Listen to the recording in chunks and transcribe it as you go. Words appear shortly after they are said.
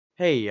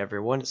Hey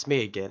everyone, it's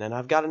me again, and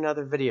I've got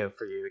another video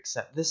for you,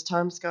 except this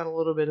time it's got a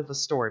little bit of a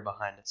story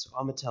behind it, so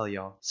I'm gonna tell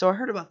y'all. So I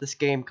heard about this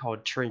game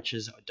called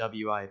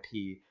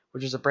TrenchesWIP,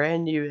 which is a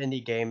brand new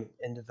indie game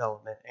in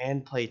development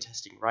and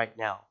playtesting right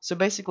now. So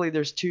basically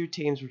there's two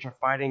teams which are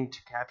fighting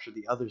to capture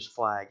the other's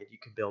flag, and you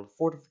can build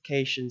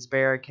fortifications,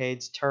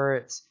 barricades,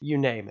 turrets, you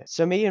name it.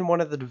 So me and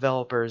one of the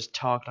developers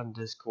talked on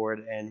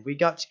Discord, and we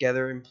got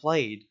together and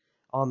played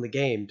on the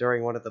game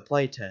during one of the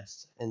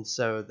playtests, and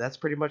so that's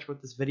pretty much what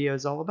this video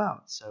is all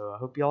about, so I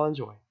hope y'all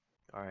enjoy.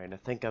 Alright, I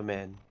think I'm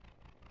in.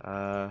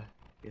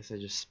 Guess I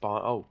just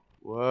spawned. Oh,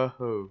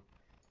 whoa.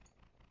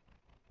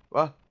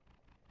 What?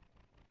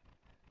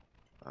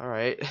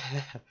 Alright.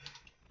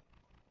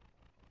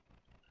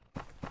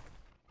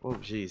 Oh,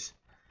 jeez.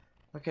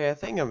 Okay, I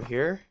think I'm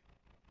here.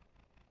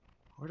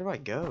 Where do I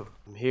go?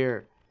 I'm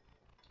here.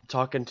 I'm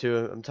talking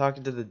to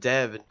the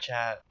dev in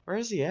chat. Where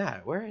is he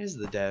at? Where is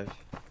the dev?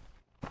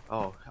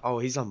 Oh,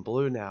 he's on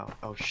blue now.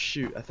 Oh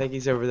shoot, I think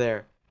he's over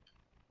there.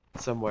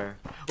 Somewhere.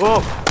 Whoa!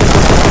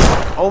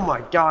 Oh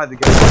my god, the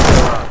guy's so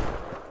up.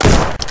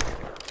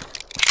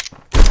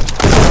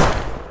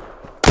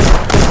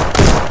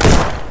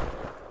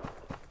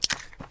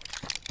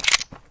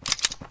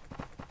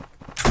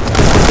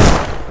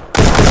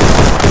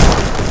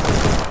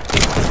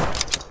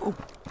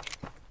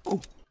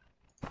 Oh.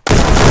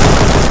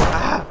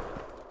 Ah!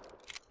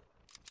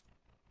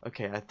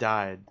 Okay, I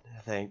died,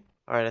 I think.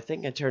 Alright, I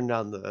think I turned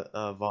down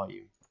the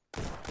volume.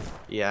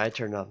 Yeah, I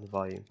turned down the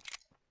volume.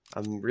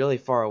 I'm really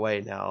far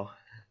away now.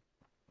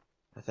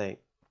 I think.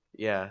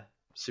 Yeah,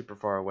 super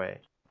far away.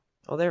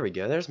 Oh, there we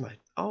go. There's my...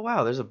 Oh,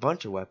 wow, there's a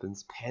bunch of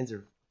weapons.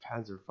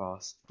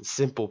 Panzerfaust. The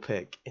simple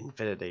pick.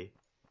 Infinity.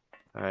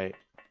 Alright.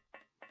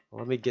 Well,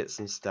 let me get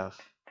some stuff.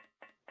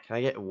 Can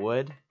I get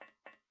wood?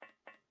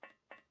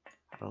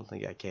 I don't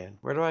think I can.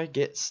 Where do I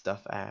get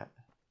stuff at?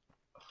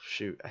 Oh,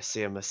 shoot. I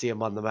see him. I see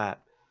him on the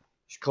map.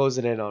 He's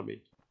closing in on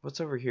me. What's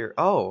over here?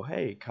 Oh,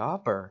 hey,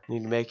 copper.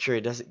 Need to make sure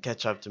he doesn't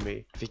catch up to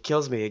me. If he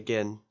kills me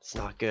again, it's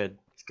not good.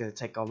 He's gonna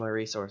take all my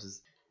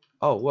resources.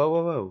 Oh,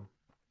 whoa.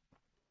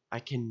 I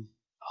can...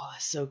 Oh,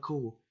 that's so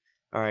cool.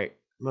 Alright,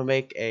 I'm gonna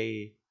make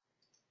a...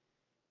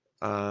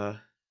 I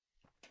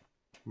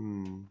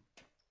don't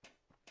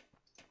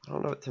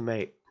know what to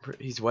make.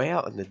 He's way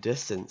out in the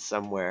distance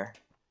somewhere.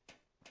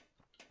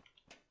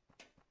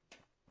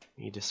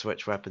 Need to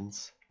switch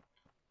weapons.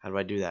 How do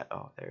I do that?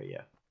 Oh, there you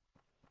go.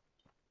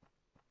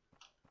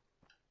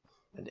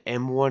 An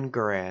M1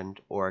 Garand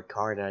or a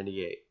Car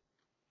 98.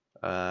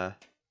 They're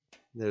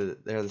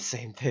the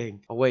same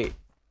thing. Oh wait,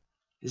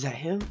 is that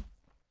him?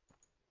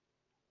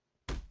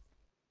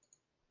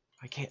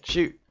 I can't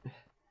shoot.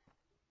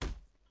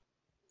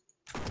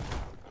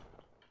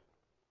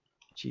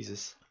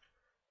 Jesus.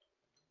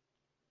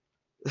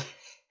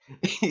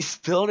 He's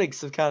building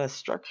some kind of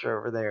structure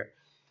over there.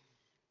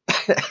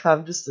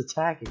 I'm just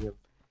attacking him.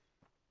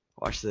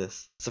 Watch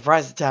this.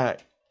 Surprise attack.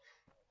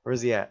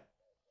 Where's he at?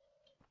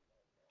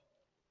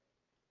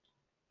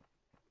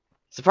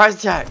 Surprise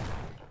attack!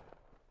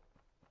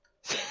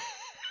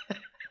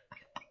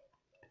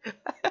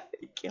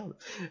 He killed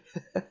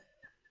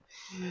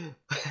him.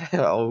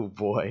 Oh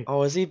boy.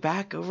 Oh, is he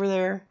back over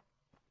there?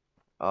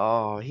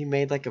 Oh, he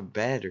made like a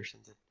bed or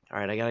something.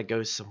 Alright, I gotta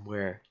go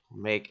somewhere.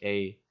 Make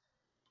a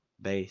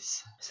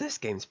base. So this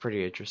game's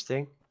pretty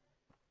interesting.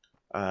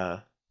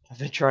 I've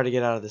been trying to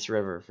get out of this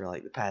river for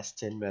like the past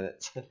 10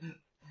 minutes.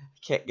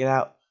 Can't get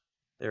out.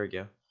 There we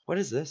go. What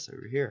is this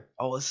over here?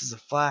 Oh, this is a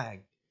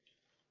flag.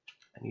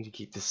 I need to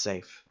keep this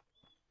safe.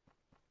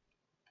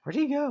 Where'd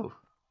he go?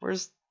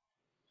 Where's...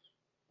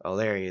 Oh,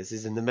 there he is.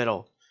 He's in the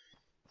middle.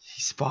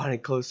 He's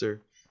spawning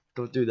closer.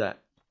 Don't do that.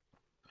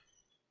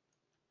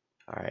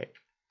 Alright.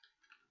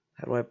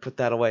 How do I put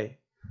that away?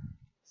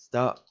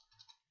 Stop.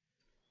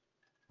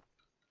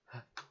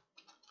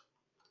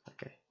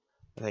 Okay.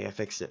 I think I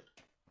fixed it.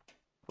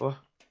 Whoa.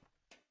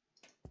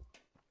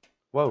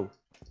 Whoa.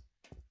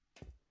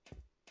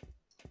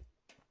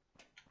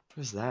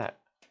 What's that?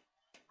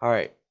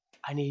 Alright.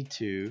 I need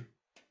to...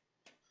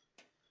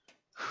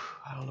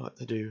 I don't know what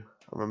to do.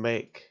 I'm gonna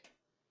make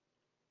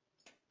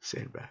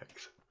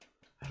sandbags.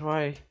 How do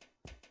I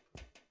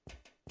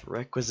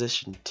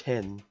requisition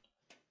 10?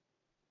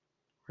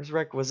 Where's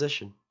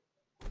requisition?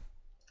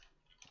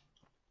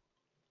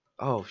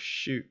 Oh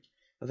shoot.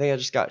 I think I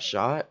just got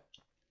shot.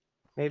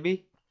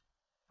 Maybe?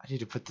 I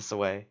need to put this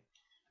away.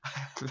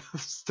 I'm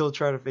still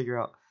trying to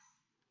figure out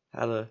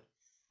how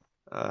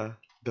to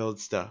build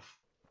stuff.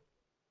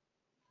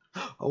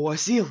 Oh, I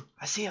see him!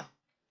 I see him!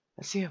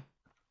 I see him!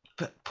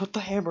 Put the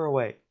hammer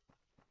away.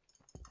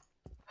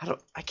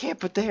 I can't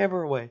put the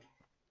hammer away.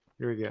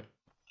 Here we go.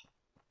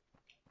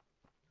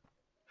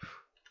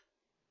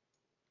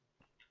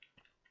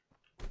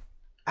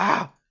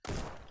 Ow!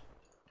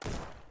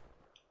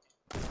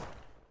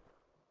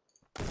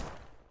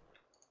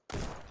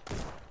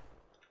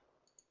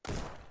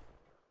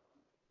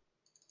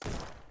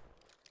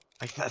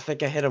 I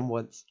think I hit him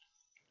once.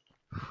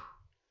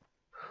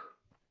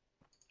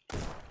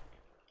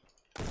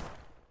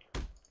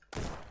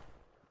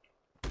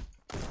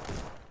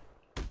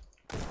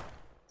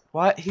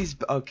 What? He's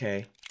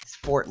okay. He's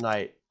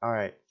Fortnite.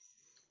 Alright.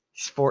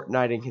 He's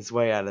Fortniting his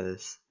way out of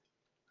this.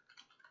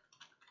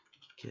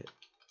 Get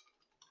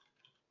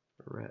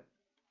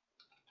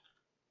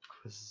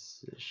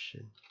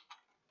requisition.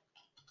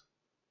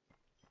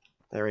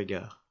 There we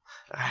go.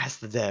 That's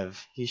the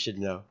dev. He should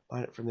know.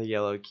 Find it from the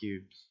yellow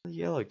cubes. Where the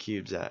yellow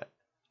cubes at?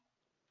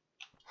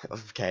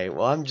 Okay,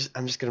 well I'm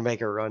just gonna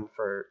make a run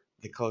for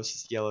the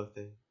closest yellow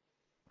thing,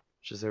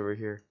 which is over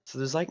here. So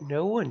there's like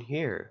no one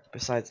here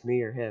besides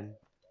me or him.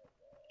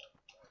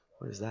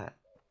 What is that?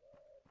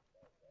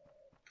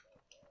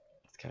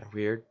 It's kind of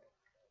weird.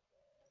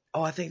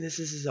 Oh, I think this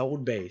is his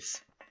old base.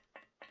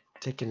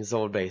 Taking his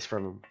old base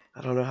from him.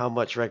 I don't know how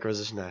much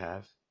requisition I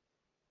have.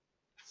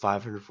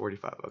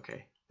 545.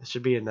 Okay, this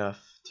should be enough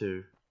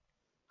to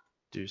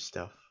do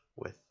stuff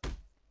with.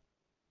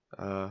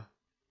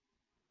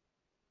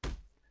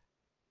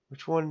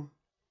 Which one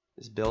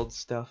is build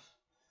stuff?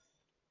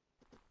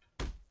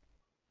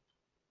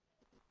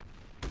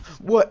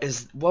 What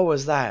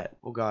was that?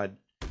 Oh god.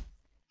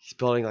 He's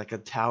building like a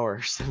tower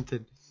or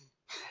something.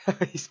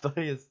 He's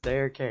building a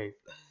staircase.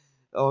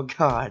 Oh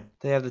god.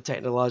 They have the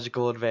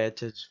technological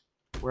advantage.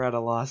 We're at a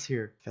loss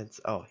here. Fence.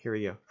 Oh, here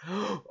we go.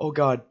 Oh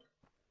god.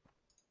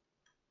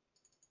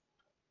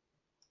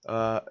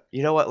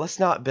 You know what? Let's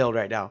not build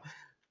right now.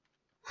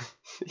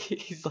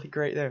 He's like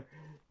right there.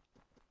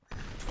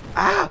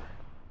 Ah!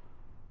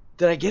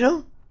 Did I get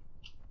him?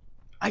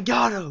 I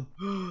got him!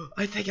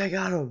 I think I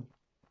got him.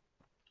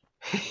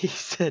 He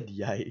said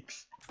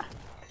yikes.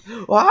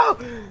 Wow!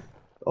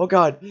 Oh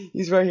god,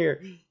 he's right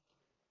here.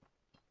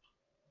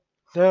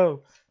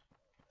 No.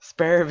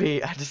 Spare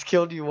me. I just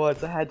killed you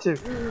once. I had to.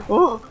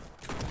 Oh!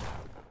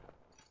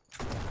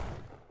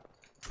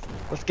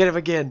 Let's get him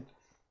again.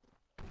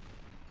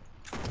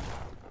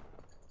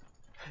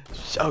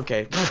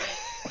 Okay.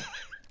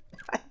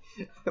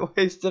 I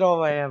wasted all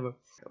my ammo.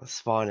 Let's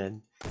spawn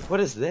in. What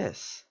is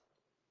this?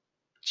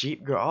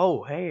 Jeep girl.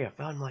 Oh, hey, I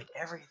found like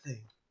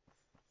everything.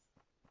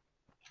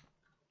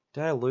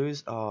 Did I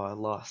lose? Oh, I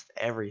lost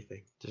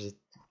everything. There's a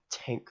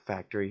tank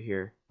factory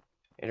here.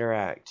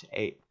 Interact.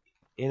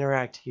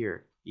 Interact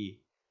here. E.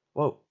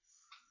 Whoa.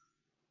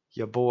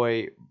 Your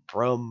boy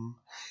Brum.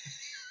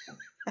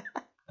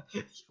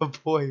 Your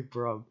boy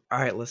Brum.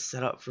 Alright, let's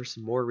set up for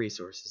some more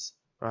resources.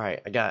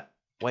 Alright, I got.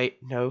 Wait,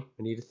 no,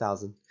 I need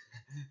 1,000.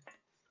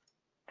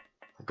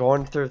 I'm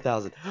going through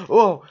 1,000.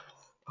 Oh!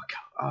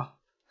 Oh,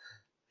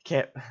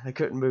 I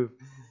couldn't move.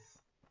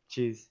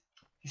 Jeez.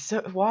 He's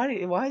so why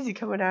is he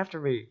coming after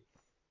me?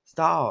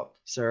 Stop,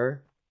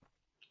 sir.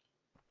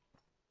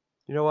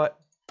 You know what?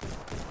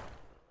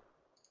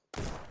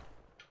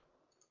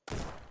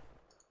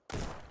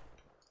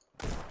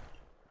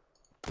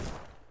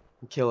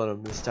 I'm killing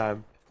him this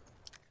time.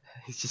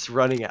 He's just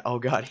running at. Oh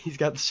god, he's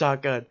got the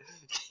shotgun.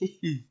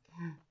 Jeez.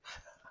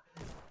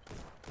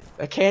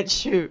 I can't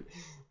shoot.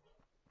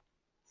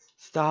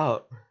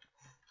 Stop.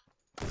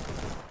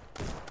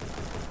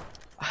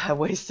 I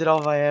wasted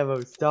all my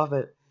ammo. Stop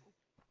it.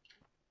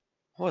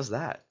 What was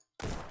that?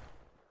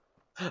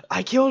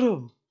 I killed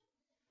him.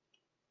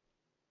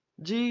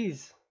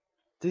 Jeez.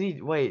 Did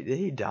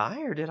he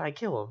die or did I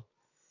kill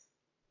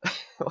him?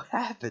 What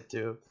happened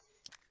to him?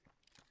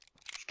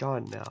 He's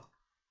gone now.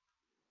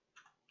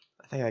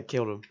 I think I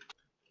killed him.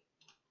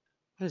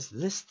 What is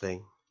this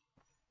thing?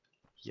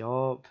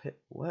 Y'all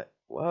what?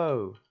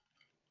 Whoa.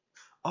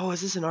 Oh,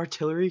 is this an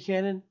artillery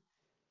cannon?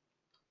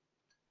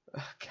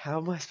 How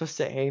am I supposed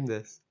to aim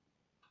this?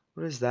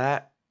 What is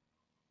that?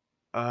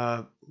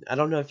 I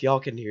don't know if y'all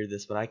can hear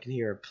this, but I can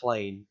hear a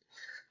plane.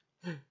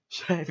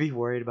 Should I be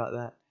worried about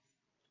that?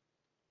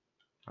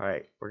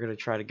 Alright, we're gonna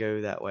try to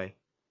go that way.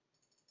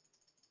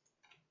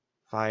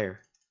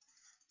 Fire.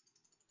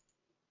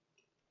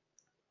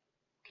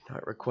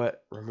 Cannot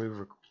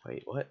remove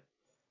wait, what?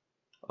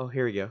 Oh,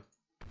 here we go.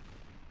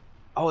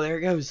 Oh, there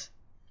it goes.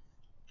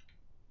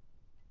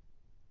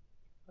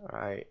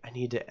 Alright, I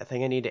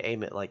think I need to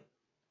aim it like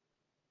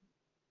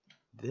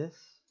this.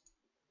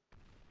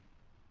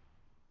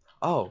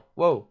 Oh,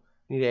 whoa.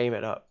 I need to aim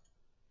it up.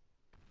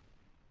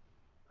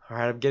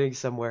 Alright, I'm getting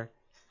somewhere.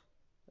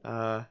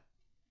 I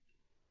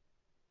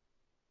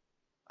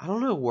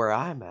don't know where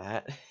I'm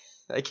at.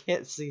 I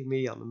can't see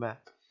me on the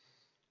map.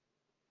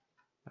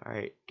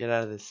 Alright, get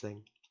out of this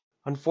thing.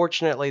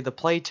 Unfortunately, the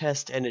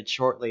playtest ended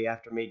shortly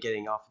after me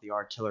getting off the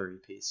artillery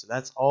piece, so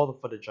that's all the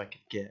footage I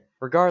could get.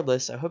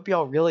 Regardless, I hope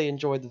y'all really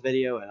enjoyed the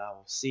video, and I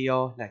will see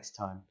y'all next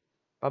time.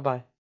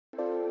 Bye-bye.